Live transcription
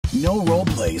No role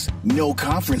plays, no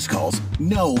conference calls,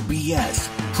 no BS.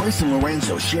 Chris and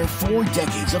Lorenzo share 4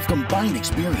 decades of combined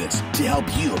experience to help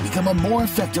you become a more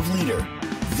effective leader.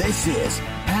 This is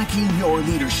Hacking Your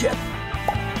Leadership.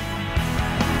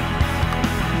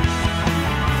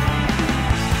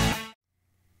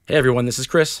 Hey everyone, this is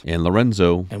Chris. And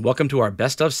Lorenzo. And welcome to our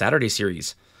Best of Saturday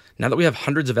series. Now that we have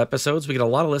hundreds of episodes, we get a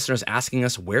lot of listeners asking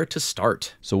us where to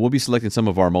start. So we'll be selecting some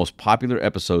of our most popular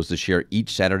episodes to share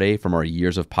each Saturday from our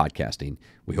years of podcasting.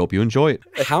 We hope you enjoy it.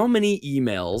 How many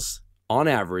emails on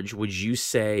average would you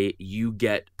say you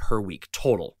get per week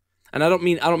total? And I don't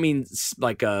mean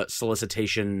like a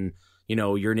solicitation,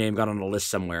 your name got on a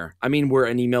list somewhere. I mean where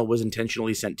an email was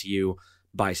intentionally sent to you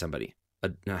by somebody.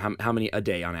 How many a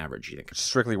day on average, you think?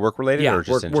 Strictly work related, yeah, or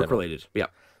just work related. Yeah,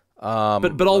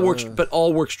 but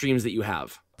all work streams that you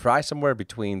have. Probably somewhere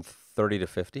between 30 to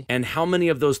 50. And how many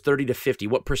of those 30 to 50?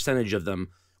 What percentage of them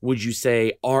would you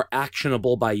say are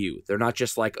actionable by you? They're not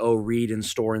just like read and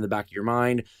store in the back of your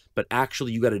mind, but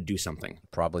actually you got to do something.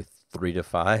 Probably 3 to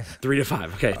 5. 3 to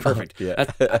 5. Okay, perfect. Yeah.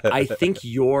 I think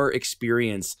your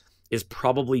experience is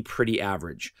probably pretty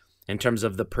average in terms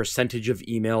of the percentage of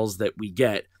emails that we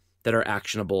get that are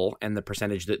actionable and the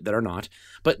percentage that are not.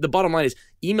 But the bottom line is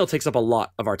email takes up a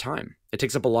lot of our time. It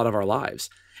takes up a lot of our lives.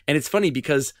 And it's funny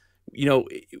because,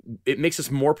 it makes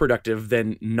us more productive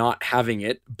than not having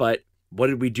it. But what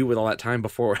did we do with all that time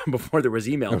before there was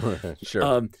email?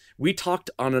 Sure. We talked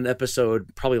on an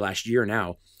episode probably last year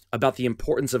now about the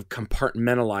importance of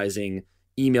compartmentalizing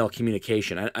email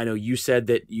communication. I know you said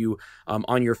that you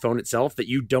on your phone itself that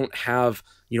you don't have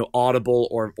audible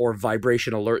or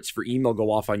vibration alerts for email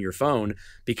go off on your phone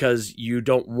because you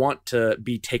don't want to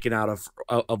be taken out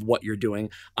of what you're doing.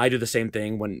 I do the same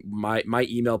thing when my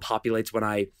email populates when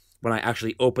I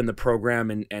actually open the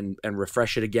program and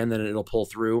refresh it again, then it'll pull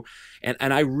through.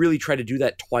 And I really try to do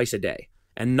that twice a day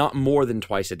and not more than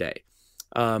twice a day.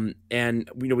 And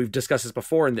we've discussed this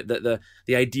before, and the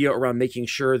idea around making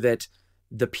sure that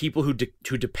the people who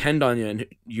depend on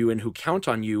you and who count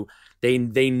on you,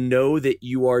 they know that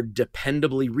you are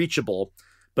dependably reachable,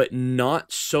 but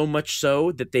not so much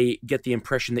so that they get the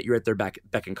impression that you're at their beck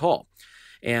and call.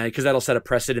 And because that'll set a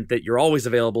precedent that you're always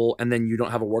available, and then you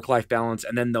don't have a work-life balance.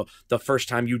 And then the first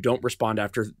time you don't respond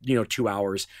after 2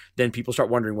 hours, then people start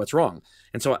wondering what's wrong.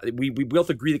 And so we both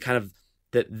agree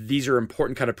that these are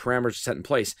important kind of parameters set in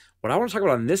place. What I want to talk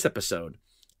about in this episode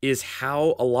is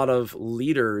how a lot of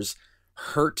leaders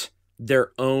hurt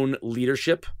their own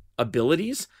leadership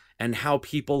abilities and how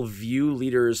people view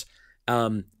leaders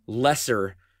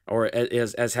lesser or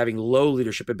as having low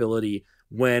leadership ability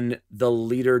when the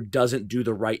leader doesn't do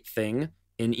the right thing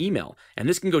in email. And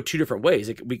this can go 2 different ways.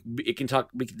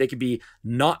 They could be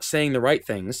not saying the right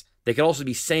things. They could also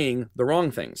be saying the wrong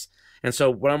things. And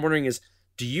so what I'm wondering is,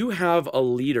 do you have a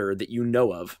leader that you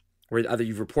know of, where either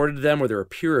you've reported to them or they're a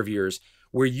peer of yours,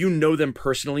 where you know them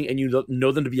personally and you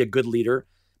know them to be a good leader,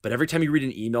 but every time you read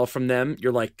an email from them,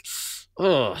 you're like,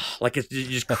 oh, like you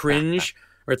just cringe,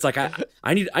 or it's like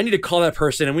I need to call that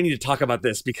person and we need to talk about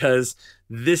this because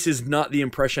this is not the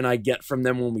impression I get from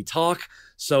them when we talk.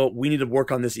 So we need to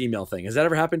work on this email thing. Has that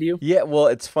ever happened to you? Yeah, well,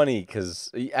 it's funny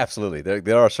because absolutely,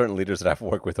 there are certain leaders that I've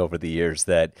worked with over the years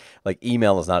that like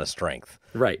email is not a strength.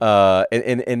 Right.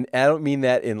 And I don't mean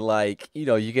that in like,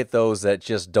 you get those that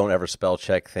just don't ever spell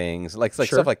check things, like Sure.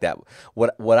 stuff like that.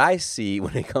 What I see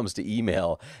when it comes to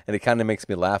email, and it kind of makes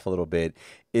me laugh a little bit,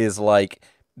 is like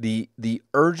the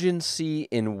urgency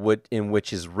in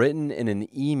which is written in an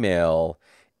email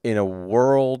in a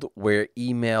world where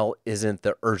email isn't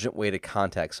the urgent way to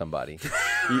contact somebody.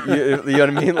 you know what I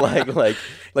mean?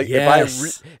 Like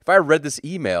Yes. if I read this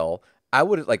email, I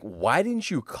would why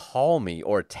didn't you call me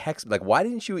or text me? Like, why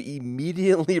didn't you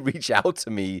immediately reach out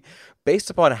to me? Based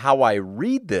upon how I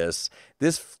read this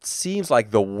seems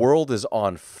like the world is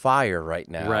on fire right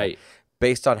now. Right.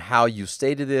 Based on how you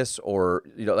stated this, or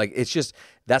it's just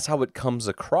that's how it comes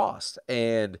across,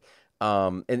 and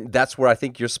that's where I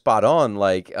think you're spot on.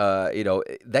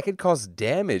 That could cause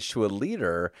damage to a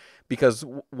leader because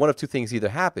one of two things either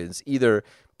happens: either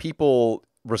people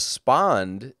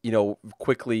respond,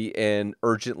 quickly and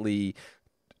urgently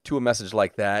to a message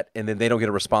like that, and then they don't get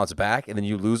a response back, and then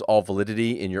you lose all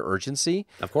validity in your urgency.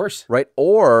 Of course. Right?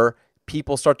 Or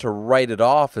people start to write it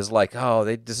off as like, oh,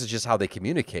 this is just how they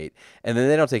communicate. And then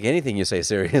they don't take anything you say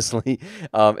seriously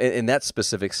in that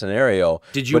specific scenario.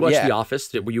 Did you watch The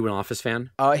Office? Were you an Office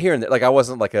fan? Here and there. Like, I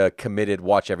wasn't like a committed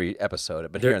watch every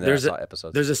episode, but here and there I saw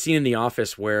episodes. There's a scene in The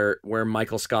Office where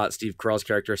Michael Scott, Steve Carell's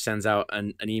character, sends out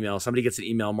an email. Somebody gets an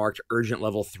email marked urgent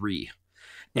level 3.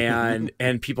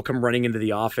 and people come running into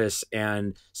the office,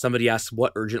 and somebody asks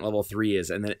what urgent level 3 is,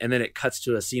 and then it cuts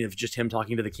to a scene of just him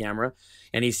talking to the camera,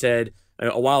 and he said,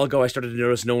 a while ago I started to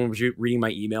notice no one was reading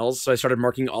my emails, so I started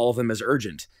marking all of them as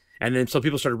urgent. And then so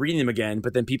people started reading them again,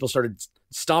 but then people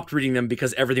stopped reading them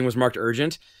because everything was marked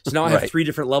urgent. So now I have 3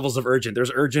 different levels of urgent.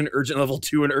 There's urgent level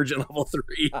 2, and urgent level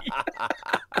 3.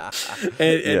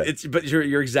 But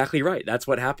you're exactly right. That's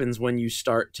what happens when you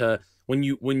start to when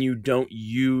you don't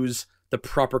use the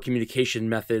proper communication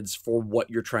methods for what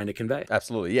you're trying to convey.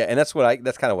 Absolutely, yeah, and that's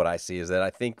kind of what I see, is that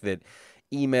I think that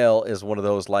email is one of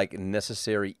those like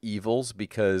necessary evils,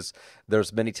 because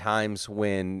there's many times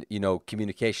when,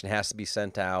 communication has to be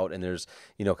sent out, and there's,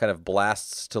 kind of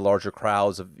blasts to larger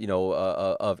crowds of,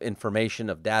 of information,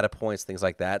 of data points, things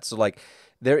like that. So like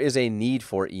there is a need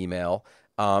for email.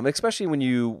 Especially when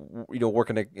you work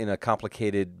in a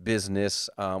complicated business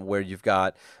where you've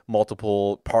got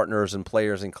multiple partners and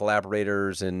players and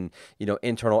collaborators and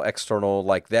internal, external,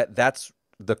 like that. That's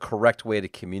the correct way to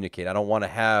communicate. I don't want to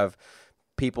have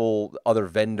people, other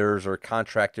vendors or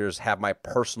contractors, have my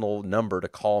personal number to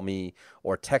call me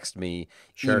or text me.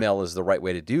 Sure. Email is the right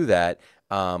way to do that.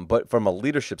 But from a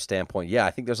leadership standpoint, yeah,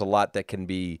 I think there's a lot that can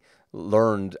be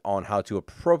learned on how to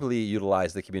appropriately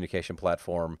utilize the communication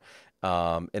platform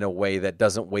in a way that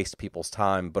doesn't waste people's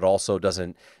time, but also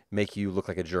doesn't make you look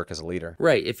like a jerk as a leader.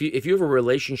 Right. If you have a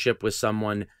relationship with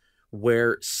someone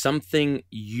where something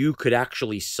you could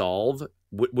actually solve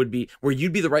would be where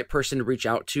you'd be the right person to reach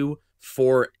out to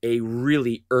for a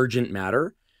really urgent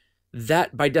matter,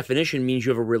 that by definition means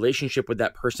you have a relationship with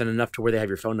that person enough to where they have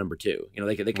your phone number too.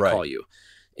 They can call you.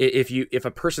 If a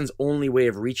person's only way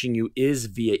of reaching you is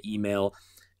via email,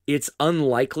 it's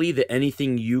unlikely that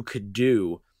anything you could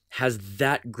do has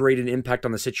that great an impact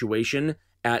on the situation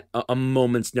at a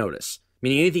moment's notice.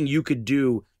 Meaning anything you could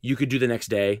do the next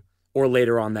day or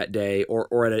later on that day,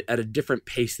 or at a different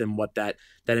pace than what that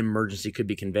emergency could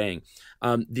be conveying.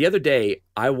 The other day,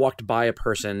 I walked by a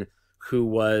person who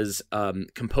was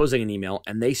composing an email,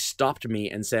 and they stopped me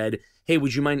and said, "Hey,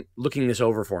 would you mind looking this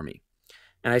over for me?"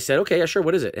 And I said, "Okay, yeah, sure.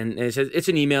 What is it?" And it said, "It's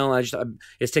an email.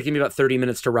 It's taking me about 30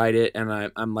 minutes to write it." And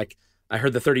I'm like, I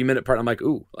heard the 30-minute part. I'm like,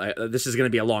 "Ooh, this is going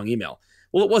to be a long email."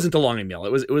 Well, it wasn't a long email.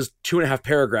 It was 2.5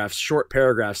 paragraphs, short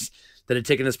paragraphs that had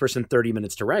taken this person 30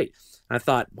 minutes to write. And I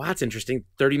thought, wow, that's interesting.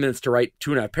 30 minutes to write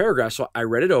 2.5 paragraphs. So I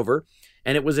read it over,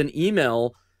 and it was an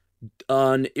email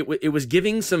on it was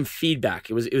giving some feedback.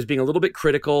 It was being a little bit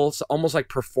critical, so almost like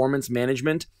performance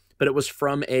management, but it was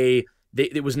from it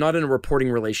was not in a reporting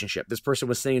relationship. This person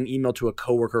was saying an email to a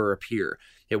coworker or a peer.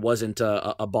 It wasn't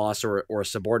a boss or a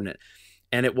subordinate.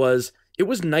 And it was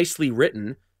nicely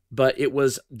written, but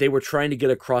they were trying to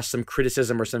get across some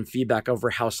criticism or some feedback over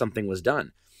how something was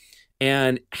done.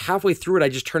 And halfway through it, I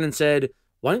just turned and said,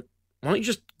 why don't you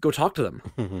just go talk to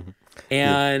them?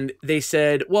 And they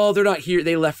said, well, they're not here.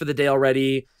 They left for the day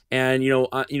already. And,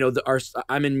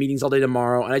 I'm in meetings all day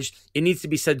tomorrow. And it needs to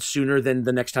be said sooner than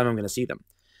the next time I'm going to see them.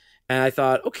 And I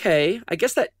thought, okay, I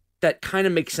guess that kind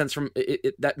of makes sense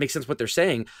that makes sense what they're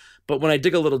saying. But when I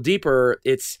dig a little deeper,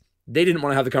 they didn't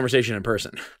want to have the conversation in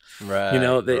person. Right.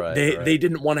 They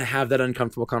didn't want to have that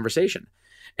uncomfortable conversation.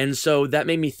 And so that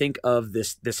made me think of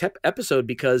this episode,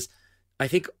 because I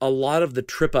think a lot of the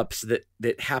trip ups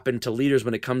that happen to leaders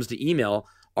when it comes to email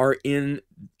are in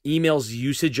email's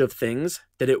usage of things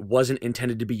that it wasn't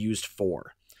intended to be used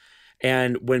for.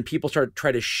 And when people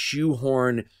try to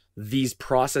shoehorn these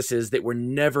processes that were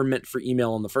never meant for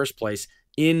email in the first place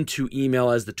into email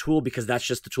as the tool, because that's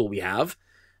just the tool we have,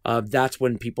 that's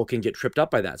when people can get tripped up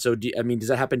by that. So, does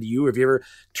that happen to you? Have you ever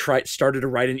started to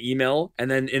write an email and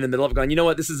then in the middle of it going, you know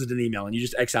what, this isn't an email, and you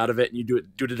just X out of it and you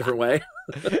do it a different way?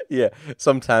 Yeah,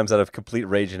 sometimes out of complete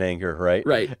rage and anger, right?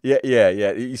 Right. Yeah.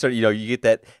 You start, you get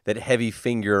that heavy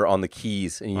finger on the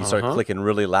keys, and you start clicking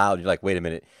really loud. You're like, wait a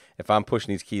minute, if I'm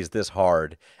pushing these keys this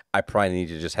hard, I probably need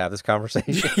to just have this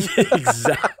conversation.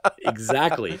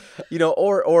 Exactly.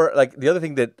 Or like the other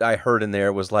thing that I heard in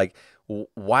there was like,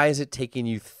 why is it taking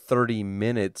you 30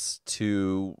 minutes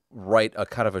to write a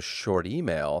kind of a short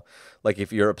email? Like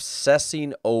if you're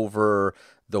obsessing over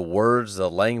the words,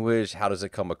 the language, how does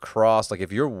it come across? Like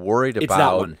if you're worried about... It's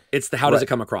that one. It's the how does it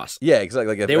come across? Yeah,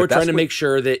 exactly. They were trying to make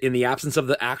sure that in the absence of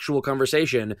the actual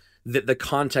conversation, that the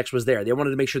context was there. They wanted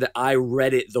to make sure that I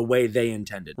read it the way they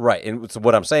intended. Right. And so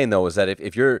what I'm saying, though, is that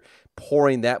if you're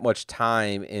pouring that much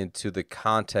time into the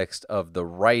context of the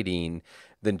writing,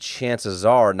 then chances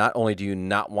are not only do you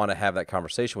not want to have that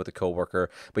conversation with a coworker,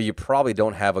 but you probably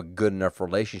don't have a good enough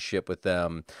relationship with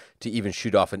them to even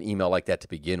shoot off an email like that to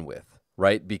begin with.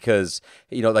 right? Because,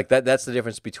 like that's the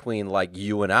difference between like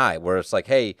you and I, where it's like,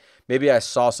 hey, maybe I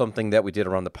saw something that we did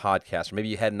around the podcast, or maybe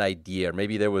you had an idea, or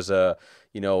maybe there was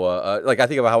like I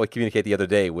think about how we communicate the other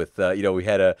day with, we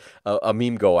had a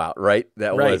meme go out, right?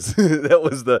 That Right. was that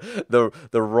was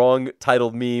the wrong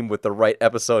titled meme with the right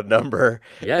episode number.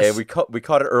 Yes. And we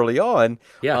caught it early on.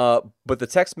 Yeah. But the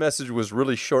text message was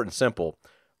really short and simple.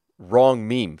 Wrong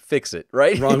meme, fix it,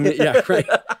 right? Wrong. Yeah, right.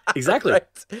 Exactly.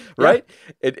 right?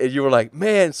 And you were like,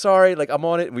 man, sorry, like I'm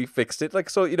on it, and we fixed it.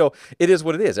 Like, so, it is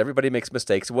what it is. Everybody makes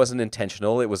mistakes. It wasn't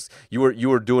intentional. It was, you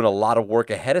were doing a lot of work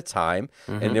ahead of time,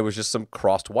 and there was just some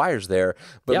crossed wires there.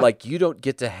 But like, you don't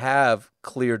get to have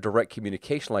clear, direct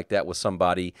communication like that with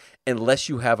somebody unless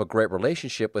you have a great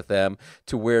relationship with them,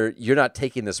 to where you're not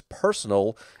taking this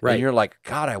personal, Right. and you're like,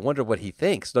 God, I wonder what he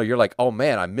thinks. No, you're like, oh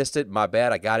man, I missed it, my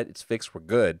bad, I got it, it's fixed, we're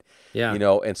good. Yeah.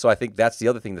 And so I think that's the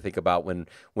other thing to think about when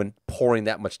pouring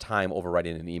that much time over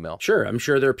writing an email. Sure. I'm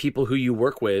sure there are people who you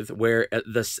work with where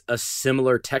a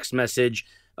similar text message,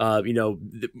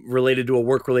 related to a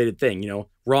work related thing,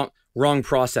 wrong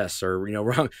process, or,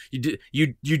 wrong, you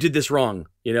did this wrong,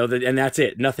 and that's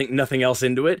it. Nothing else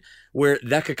into it, where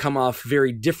that could come off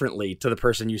very differently to the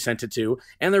person you sent it to.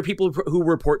 And there are people who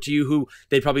report to you who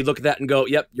they'd probably look at that and go,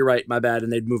 yep, you're right, my bad.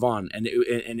 And they'd move on. And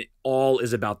it all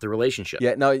is about the relationship.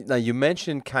 Yeah. Now you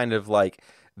mentioned kind of like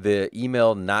the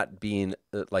email not being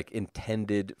like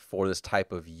intended for this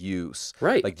type of use.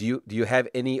 Right. Like, do you have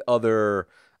any other,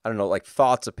 I don't know, like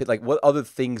thoughts, like what other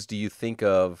things do you think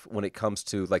of when it comes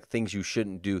to like things you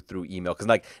shouldn't do through email? Because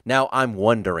like now I'm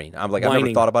wondering, I'm like, I've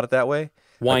never thought about it that way.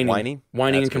 Whining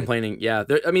That's and good. complaining. Yeah.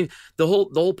 The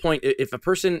whole point, if a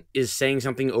person is saying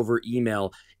something over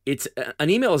email, an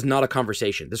email is not a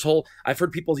conversation. I've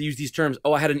heard people use these terms.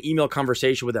 Oh, I had an email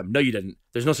conversation with them. No, you didn't.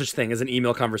 There's no such thing as an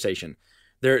email conversation.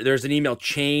 There's an email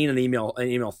chain, an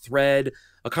email thread.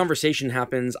 A conversation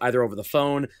happens either over the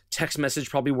phone, text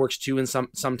message probably works too, and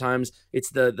sometimes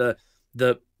it's the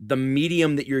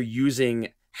medium that you're using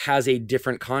has a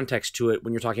different context to it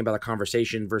when you're talking about a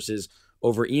conversation versus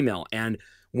over email. And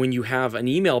when you have an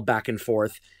email back and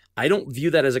forth, I don't view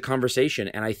that as a conversation.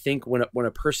 And I think when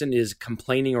a person is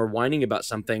complaining or whining about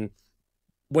something,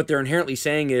 what they're inherently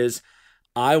saying is,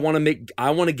 I want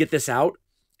to get this out,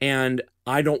 and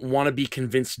I don't want to be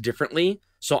convinced differently.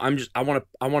 So I want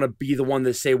to be the one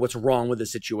to say what's wrong with the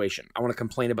situation. I want to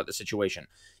complain about the situation.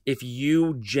 If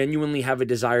you genuinely have a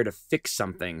desire to fix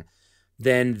something,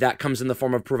 then that comes in the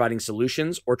form of providing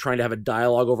solutions or trying to have a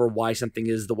dialogue over why something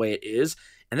is the way it is.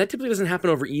 And that typically doesn't happen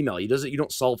over email. You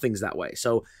don't solve things that way.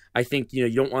 So I think, you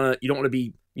don't want to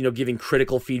be, giving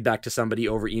critical feedback to somebody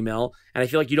over email. And I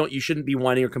feel like you shouldn't be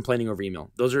whining or complaining over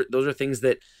email. Those are things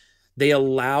that they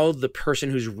allow the person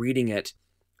who's reading it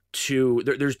to,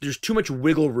 there's too much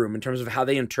wiggle room in terms of how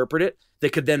they interpret it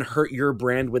that could then hurt your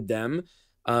brand with them.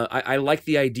 I like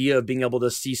the idea of being able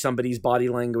to see somebody's body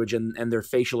language and their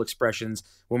facial expressions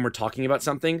when we're talking about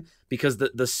something, because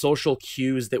the social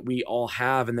cues that we all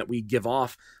have and that we give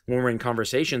off when we're in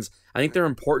conversations, I think they're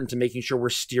important to making sure we're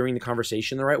steering the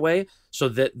conversation the right way so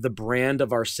that the brand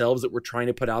of ourselves that we're trying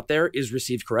to put out there is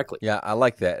received correctly. Yeah, I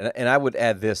like that. And I would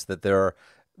add this, that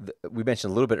we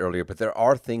mentioned a little bit earlier, but there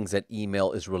are things that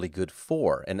email is really good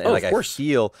for. And like, of course.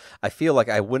 I feel like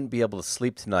I wouldn't be able to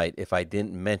sleep tonight if I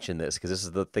didn't mention this, because this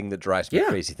is the thing that drives me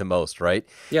crazy the most, right?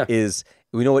 Yeah. Is,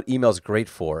 we know what email is great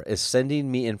for, is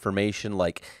sending me information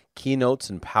like keynotes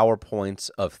and PowerPoints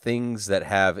of things that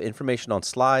have information on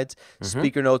slides,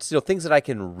 speaker notes, things that I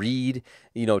can read,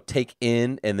 take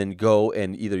in and then go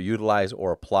and either utilize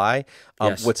or apply.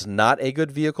 Yes. What's not a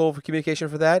good vehicle for communication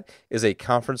for that is a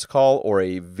conference call or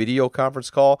a video conference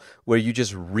call where you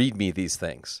just read me these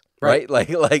things. Right? Like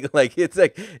it's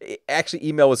like, actually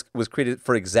email was created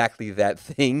for exactly that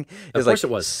thing. Of course it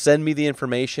was. Send me the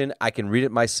information. I can read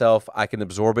it myself. I can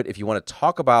absorb it. If you want to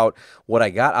talk about what I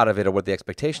got out of it or what the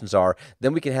expectations are,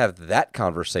 then we can have that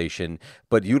conversation.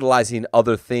 But utilizing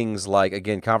other things like,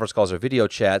 again, conference calls or video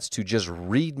chats to just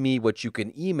read me what you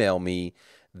can email me,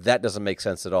 that doesn't make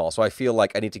sense at all. So I feel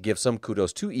like I need to give some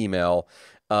kudos to email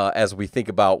as we think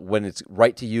about when it's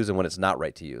right to use and when it's not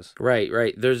right to use. Right.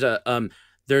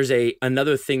 There's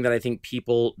another thing that I think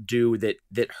people do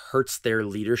that hurts their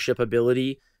leadership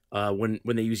ability when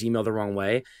they use email the wrong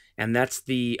way, and that's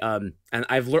and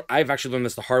I've actually learned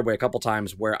this the hard way a couple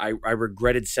times, where I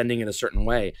regretted sending it a certain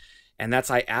way, and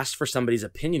that's, I asked for somebody's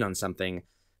opinion on something,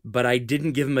 but I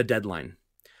didn't give them a deadline.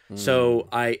 So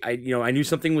I knew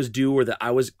something was due, or that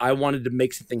I wanted to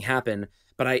make something happen,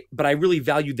 but I really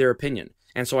valued their opinion,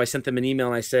 and so I sent them an email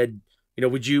and I said,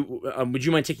 would you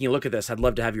mind taking a look at this? I'd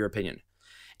love to have your opinion.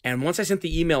 And once I sent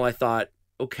the email, I thought,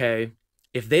 okay,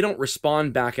 If they don't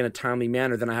respond back in a timely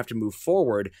manner, then I have to move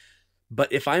forward.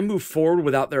 But if I move forward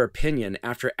without their opinion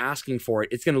after asking for it,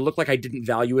 it's going to look like I didn't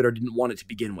value it or didn't want it to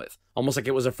begin with, almost like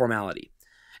it was a formality.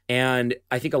 And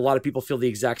I think a lot of people feel the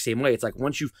exact same way. It's like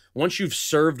once you've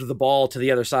served the ball to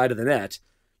the other side of the net,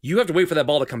 you have to wait for that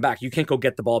ball to come back. You can't go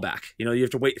get the ball back. You have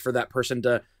to wait for that person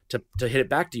to hit it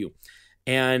back to you.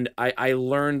 And I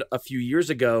learned a few years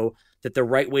ago that the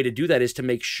right way to do that is to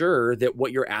make sure that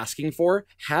what you're asking for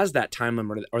has that time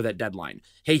limit or that deadline.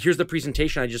 Hey, here's the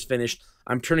presentation I just finished.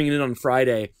 I'm turning it in on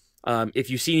Friday. If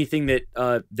you see anything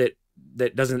that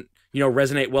doesn't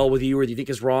resonate well with you or that you think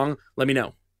is wrong, let me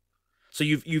know. So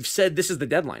you've said this is the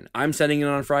deadline. I'm sending it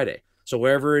on Friday. So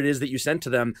wherever it is that you sent to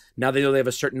them, now they know they have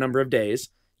a certain number of days.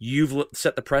 You've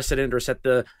set the precedent or set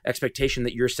the expectation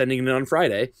that you're sending it on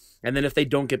Friday. And then if they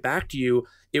don't get back to you,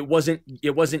 it wasn't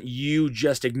you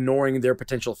just ignoring their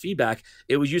potential feedback.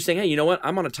 It was you saying, hey, you know what?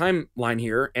 I'm on a timeline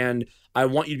here and I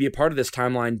want you to be a part of this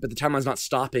timeline, but the timeline's not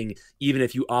stopping even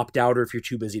if you opt out or if you're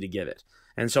too busy to give it.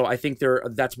 And so I think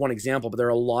that's one example, but there are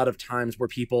a lot of times where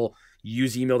people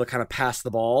use email to kind of pass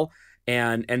the ball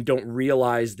and don't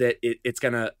realize that it's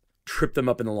going to trip them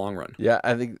up in the long run. Yeah,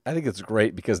 I think it's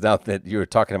great because now that you were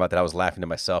talking about that, I was laughing to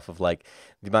myself of like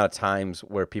the amount of times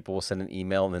where people will send an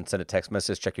email and then send a text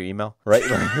message, check your email, right?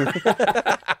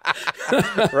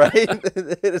 Right?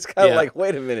 It's kind of like,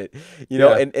 wait a minute,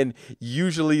 and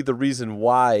usually the reason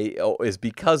why is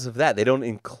because of that. They don't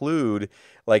include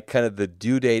like kind of the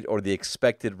due date or the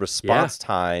expected response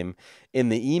time in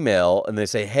the email, and they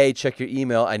say, hey, check your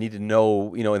email. I need to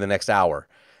know, in the next hour.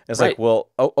 It's like,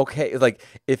 well, okay. Like,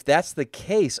 if that's the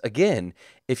case, again,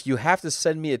 if you have to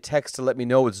send me a text to let me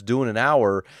know it's due in an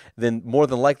hour, then more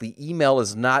than likely email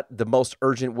is not the most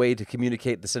urgent way to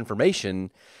communicate this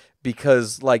information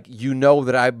because, like,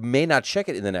 that I may not check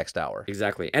it in the next hour.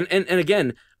 Exactly. And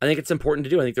again, I think it's important to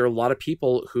do. I think there are a lot of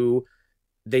people who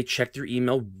they check their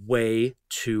email way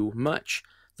too much.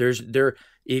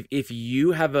 If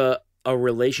you have a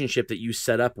relationship that you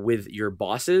set up with your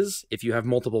bosses, if you have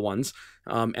multiple ones,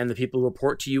 and the people who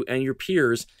report to you and your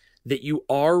peers, that you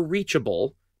are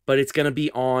reachable, but it's going to be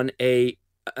on a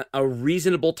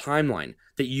reasonable timeline,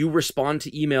 that you respond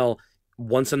to email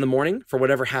once in the morning for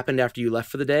whatever happened after you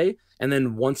left for the day, and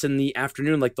then once in the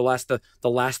afternoon, like the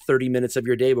last 30 minutes of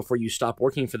your day before you stop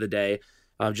working for the day,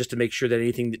 just to make sure that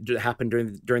anything that happened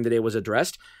during the day was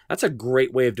addressed. That's a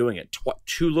great way of doing it.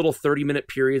 Two little 30-minute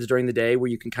periods during the day where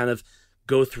you can kind of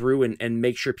go through and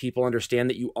make sure people understand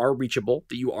that you are reachable,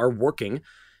 that you are working,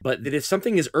 but that if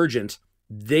something is urgent,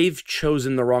 they've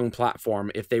chosen the wrong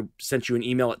platform. If they sent you an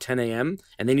email at 10 a.m.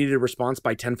 and they needed a response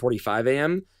by 10:45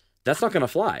 a.m., that's not going to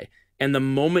fly. And the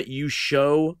moment you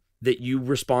show that you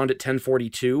respond at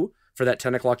 10:42 for that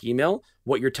 10 o'clock email,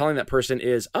 what you're telling that person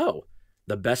is, oh,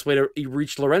 the best way to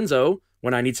reach Lorenzo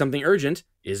when I need something urgent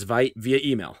is via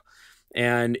email.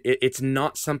 And it's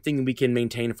not something we can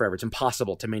maintain forever. It's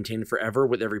impossible to maintain forever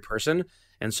with every person.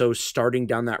 And so starting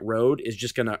down that road is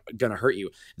just gonna hurt you.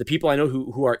 The people I know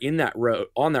who are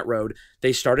on that road,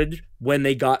 they started when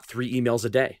they got 3 emails a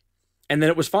day. And then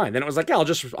it was fine. Then it was like, yeah,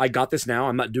 I got this now.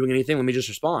 I'm not doing anything. Let me just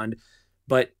respond.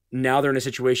 But now they're in a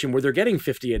situation where they're getting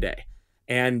 50 a day.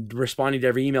 And responding to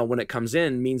every email when it comes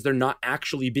in means they're not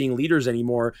actually being leaders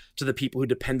anymore to the people who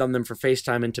depend on them for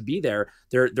FaceTime and to be there.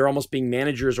 They're almost being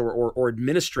managers or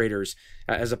administrators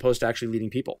as opposed to actually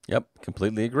leading people. Yep,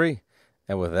 completely agree.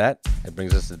 And with that, it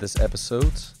brings us to this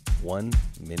episode's 1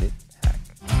 Minute Hack.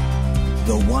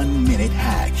 The 1 Minute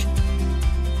Hack.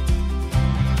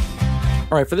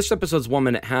 All right, for this episode's 1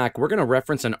 Minute Hack, we're going to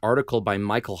reference an article by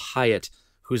Michael Hyatt,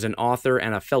 who's an author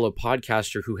and a fellow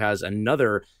podcaster who has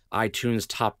another iTunes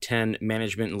Top 10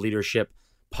 Management and Leadership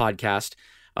podcast.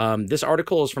 This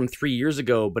article is from 3 years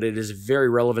ago, but it is very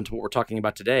relevant to what we're talking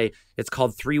about today. It's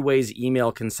called 3 Ways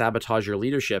Email Can Sabotage Your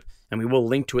Leadership, and we will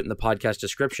link to it in the podcast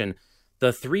description.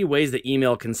 The 3 ways that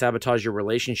email can sabotage your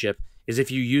relationship is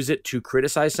if you use it to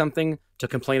criticize something, to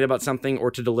complain about something,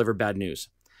 or to deliver bad news.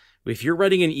 If you're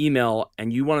writing an email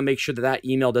and you want to make sure that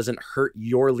email doesn't hurt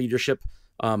your leadership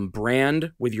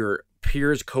brand with your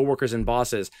peers, coworkers, and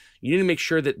bosses, you need to make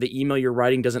sure that the email you're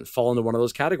writing doesn't fall into one of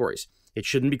those categories. It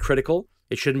shouldn't be critical,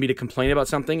 it shouldn't be to complain about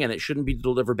something, and it shouldn't be to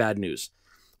deliver bad news.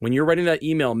 When you're writing that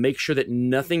email, make sure that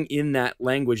nothing in that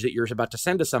language that you're about to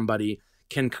send to somebody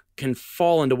can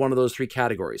fall into one of those 3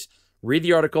 categories. Read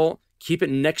the article, keep it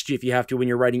next to you if you have to when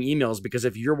you're writing emails, because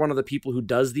if you're one of the people who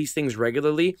does these things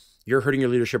regularly, you're hurting your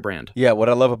leadership brand. Yeah, what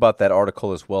I love about that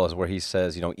article as well is where he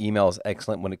says, email is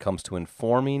excellent when it comes to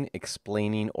informing,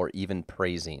 explaining, or even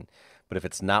praising. But if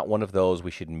it's not one of those,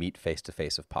 we should meet face to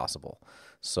face if possible.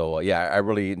 So yeah, I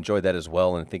really enjoyed that as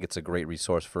well, and I think it's a great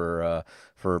resource for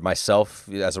myself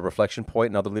as a reflection point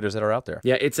and other leaders that are out there.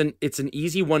 Yeah, it's an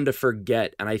easy one to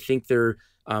forget, and I think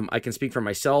I can speak for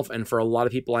myself and for a lot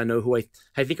of people I know who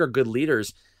I think are good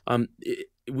leaders.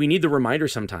 We need the reminder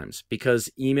sometimes, because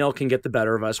email can get the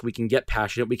better of us. We can get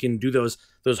passionate. We can do those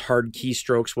hard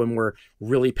keystrokes when we're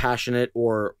really passionate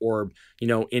or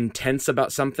intense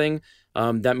about something.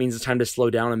 That means it's time to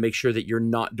slow down and make sure that you're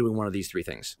not doing one of these three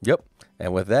things. Yep.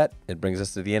 And with that, it brings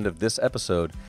us to the end of this episode